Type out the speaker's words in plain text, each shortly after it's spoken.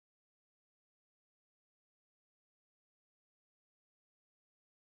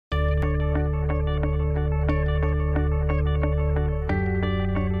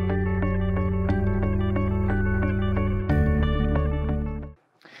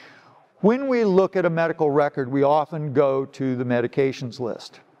When we look at a medical record, we often go to the medications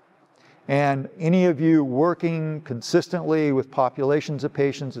list. And any of you working consistently with populations of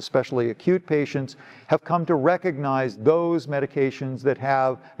patients, especially acute patients, have come to recognize those medications that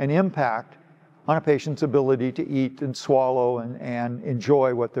have an impact on a patient's ability to eat and swallow and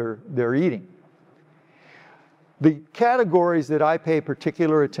enjoy what they're eating. The categories that I pay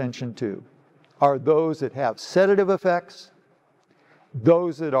particular attention to are those that have sedative effects,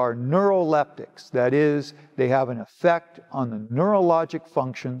 those that are neuroleptics, that is, they have an effect on the neurologic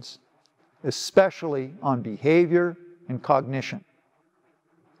functions, especially on behavior and cognition.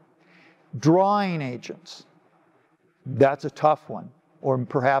 Drying agents, that's a tough one, or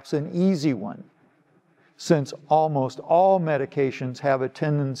perhaps an easy one, since almost all medications have a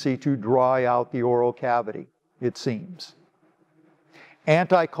tendency to dry out the oral cavity, it seems.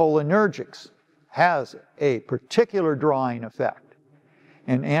 Anticholinergics has a particular drying effect,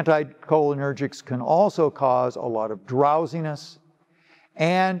 and anticholinergics can also cause a lot of drowsiness,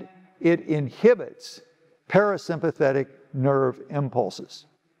 and it inhibits parasympathetic nerve impulses.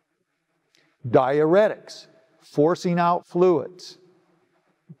 Diuretics, forcing out fluids.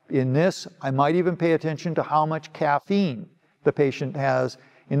 In this, I might even pay attention to how much caffeine the patient has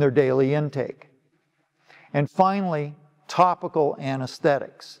in their daily intake. And finally, topical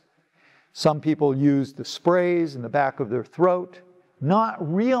anesthetics. Some people use the sprays in the back of their throat, not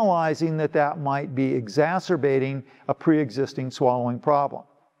realizing that that might be exacerbating a pre-existing swallowing problem.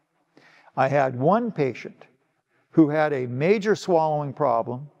 I had one patient who had a major swallowing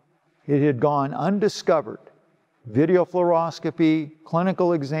problem. It had gone undiscovered. Video fluoroscopy,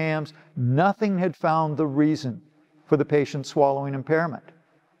 clinical exams, nothing had found the reason for the patient's swallowing impairment.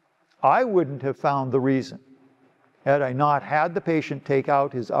 I wouldn't have found the reason had I not had the patient take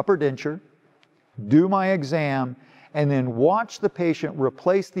out his upper denture, do my exam, and then watch the patient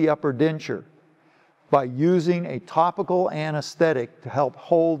replace the upper denture by using a topical anesthetic to help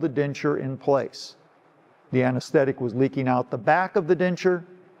hold the denture in place. The anesthetic was leaking out the back of the denture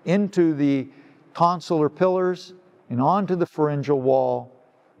into the tonsillar pillars and onto the pharyngeal wall,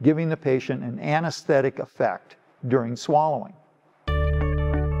 giving the patient an anesthetic effect during swallowing.